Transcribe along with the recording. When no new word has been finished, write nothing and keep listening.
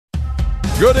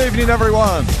Good evening,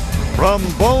 everyone. From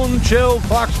bone-chilled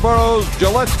Foxborough's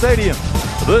Gillette Stadium,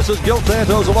 this is Gil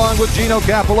Santos along with Gino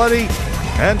Capoletti.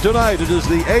 And tonight it is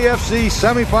the AFC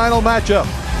semifinal matchup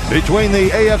between the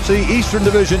AFC Eastern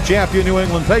Division champion New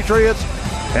England Patriots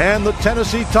and the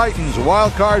Tennessee Titans,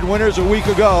 wild card winners a week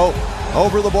ago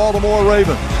over the Baltimore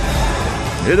Ravens.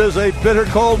 It is a bitter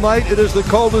cold night. It is the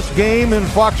coldest game in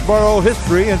Foxborough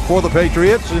history and for the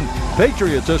Patriots, in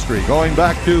Patriots history, going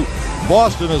back to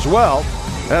Boston as well.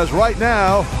 As right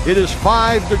now, it is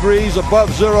 5 degrees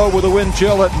above zero with a wind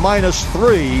chill at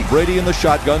 -3. Brady in the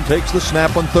shotgun takes the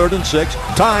snap on 3rd and 6.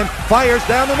 Time, fires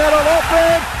down the middle,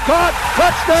 open, caught,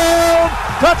 touchdown!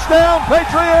 Touchdown,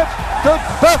 Patriots to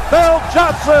Bethel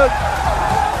Johnson!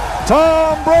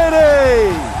 Tom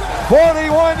Brady,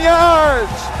 41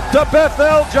 yards to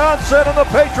Bethel Johnson, and the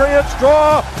Patriots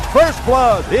draw first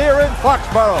blood here in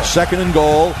Foxborough. Second and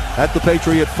goal at the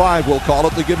Patriot 5, we'll call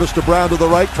it. They give us to Brown to the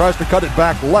right, tries to cut it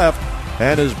back left,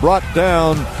 and is brought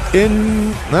down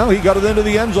in. No, he got it into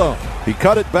the end zone. He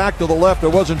cut it back to the left. I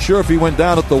wasn't sure if he went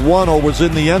down at the 1 or was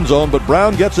in the end zone, but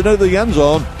Brown gets it into the end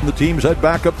zone. The teams head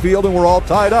back upfield, and we're all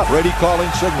tied up. Brady calling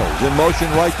signals. In motion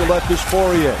right to left is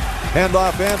Fourier.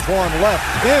 Handoff Antoine left.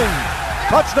 In.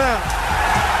 Touchdown.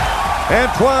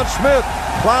 Antoine Smith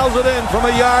plows it in from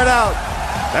a yard out.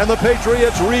 And the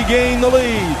Patriots regain the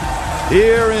lead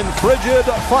here in frigid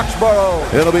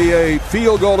Foxborough. It'll be a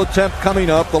field goal attempt coming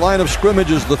up. The line of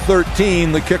scrimmage is the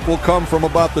 13. The kick will come from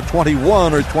about the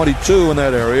 21 or 22 in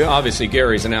that area. Obviously,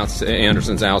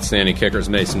 Anderson's outstanding kickers,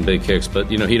 made some big kicks, but,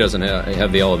 he doesn't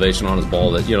have the elevation on his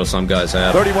ball that, some guys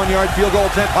have. 31-yard field goal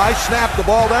attempt. High snap, the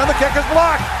ball down. The kick is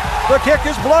blocked. The kick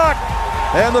is blocked.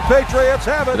 And the Patriots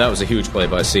have it. That was a huge play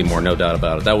by Seymour, no doubt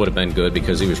about it. That would have been good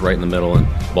because he was right in the middle and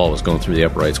the ball was going through the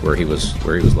uprights where he was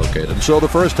located. So the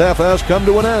first half has come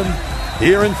to an end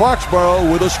here in Foxborough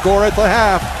with a score at the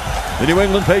half. The New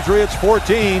England Patriots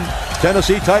 14,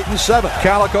 Tennessee Titans 7.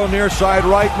 Calico near side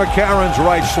right, McCarron's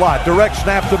right slot. Direct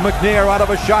snap to McNair out of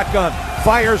a shotgun.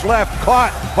 Fires left,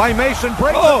 caught by Mason,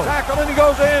 breaks the tackle, and he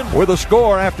goes in. With a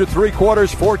score after 3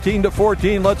 quarters,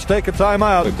 14-14. Let's take a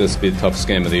timeout. I think this would be the toughest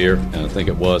game of the year, and I think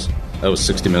it was. That was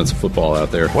 60 minutes of football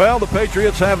out there. Well, the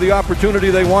Patriots have the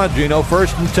opportunity they want, Gino.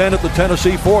 1st and 10 at the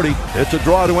Tennessee 40. It's a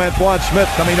draw to Antoine Smith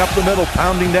coming up the middle,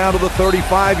 pounding down to the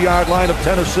 35-yard line of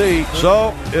Tennessee.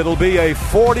 So it'll be a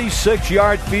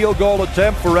 46-yard field goal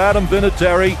attempt for Adam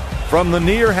Vinatieri from the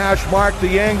near hash mark,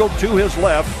 the angle to his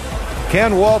left.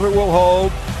 Ken Walter will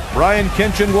hold. Brian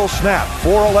Kinchin will snap.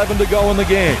 4:11 to go in the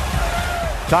game.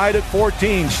 Tied at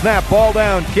 14. Snap, ball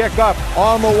down, kick up,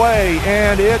 on the way,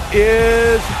 and it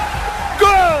is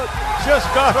good! Just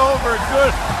got over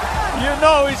good.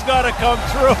 He's got to come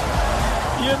through.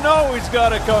 He's got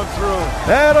to come through.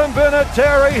 Adam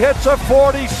Vinatieri hits a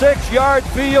 46-yard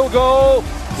field goal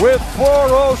with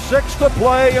 4:06 to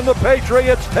play, and the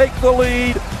Patriots take the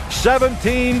lead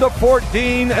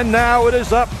 17-14, and now it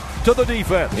is up to the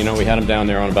defense. We had them down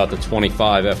there on about the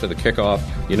 25 after the kickoff.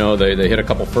 They hit a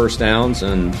couple first downs,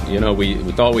 and, we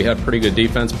thought we had pretty good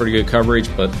defense, pretty good coverage,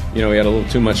 but, we had a little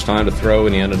too much time to throw,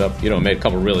 and he ended up, made a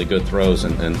couple really good throws,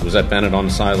 and was that Bennett on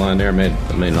the sideline there? Made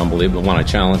an unbelievable one. I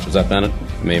challenged. Was that Bennett?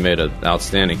 He made an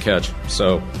outstanding catch.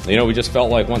 So, we just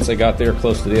felt like once they got there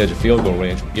close to the edge of field goal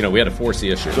range, we had to force the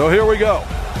issue. So here we go.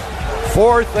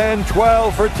 4th and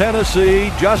 12 for Tennessee,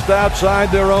 just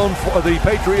outside the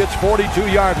Patriots'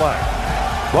 42-yard line.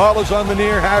 Ball is on the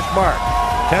near hash mark.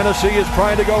 Tennessee is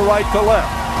trying to go right to left.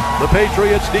 The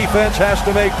Patriots defense has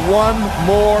to make one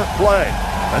more play,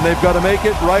 and they've got to make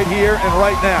it right here and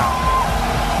right now.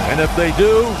 And if they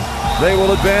do, they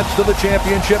will advance to the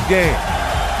championship game.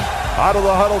 Out of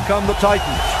the huddle come the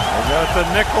Titans. They got the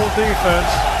nickel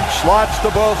defense. Slots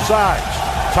to both sides.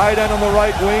 Tight end on the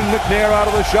right wing, McNair out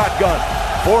of the shotgun.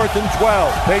 4th and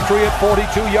 12, Patriot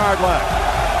 42-yard line.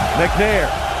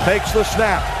 McNair takes the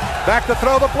snap. Back to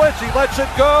throw the blitz. He lets it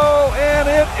go,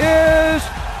 and it is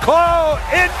called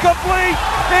incomplete.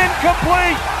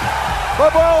 Incomplete.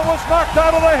 The ball was knocked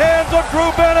out of the hands of Drew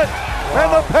Bennett,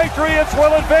 and the Patriots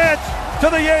will advance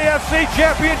to the AFC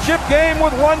Championship game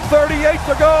with 1:38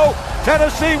 to go.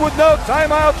 Tennessee with no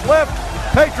timeouts left.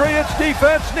 Patriots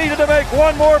defense needed to make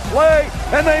one more play,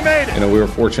 and they made it. We were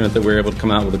fortunate that we were able to come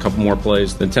out with a couple more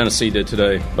plays than Tennessee did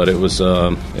today, but it was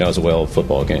a well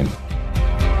football game.